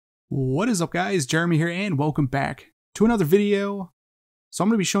What is up, guys? Jeremy here, and welcome back to another video. So I'm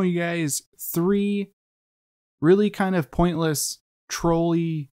going to be showing you guys 3 really kind of pointless,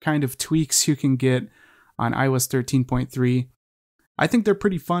 trolly kind of tweaks you can get on iOS 13.3. I think they're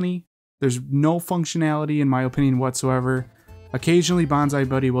pretty funny. There's no functionality in my opinion whatsoever. Occasionally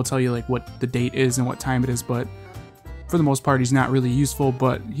BanzaiBuddy will tell you like what the date is and what time it is, but for the most part he's not really useful,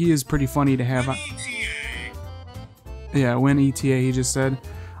 but he is pretty funny to have. Yeah, when ETA he just said.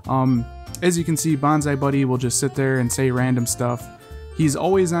 As you can see, BonziBuddy will just sit there and say random stuff. He's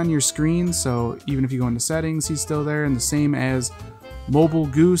always on your screen, so even if you go into settings, he's still there, and the same as Mobile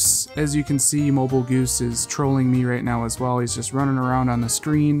Goose. As you can see, Mobile Goose is trolling me right now as well. He's just running around on the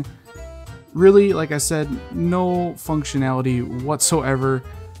screen. Really, like I said, no functionality whatsoever.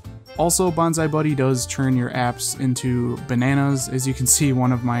 Also, BonziBuddy does turn your apps into bananas. As you can see,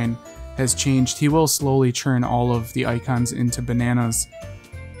 one of mine has changed. He will slowly turn all of the icons into bananas,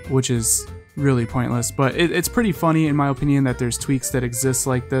 which is really pointless, but it's pretty funny in my opinion that there's tweaks that exist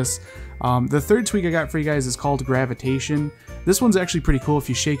like this. The third tweak I got for you guys is called Gravitation. This one's actually pretty cool. If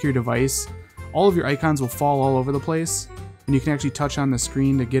you shake your device, all of your icons will fall all over the place, and you can actually touch on the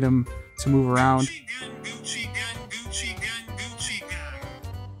screen to get them to move around.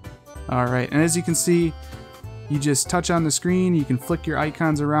 Alright, and as you can see, you just touch on the screen, you can flick your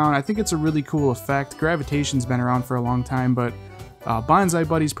icons around. I think it's a really cool effect. Gravitation's been around for a long time, but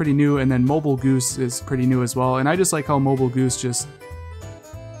BonziBuddy's pretty new, and then Mobile Goose is pretty new as well. And I just like how Mobile Goose just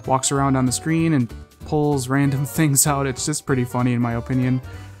walks around on the screen and pulls random things out. It's just pretty funny in my opinion.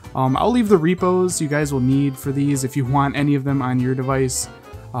 I'll leave the repos you guys will need for these if you want any of them on your device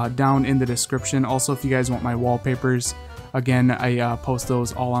down in the description. Also, if you guys want my wallpapers, again, I post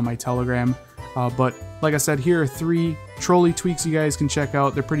those all on my Telegram. But like I said, here are 3 trolley tweaks you guys can check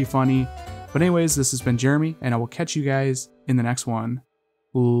out. They're pretty funny. But anyways, this has been Jeremy, and I will catch you guys in the next one.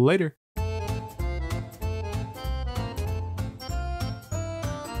 Later.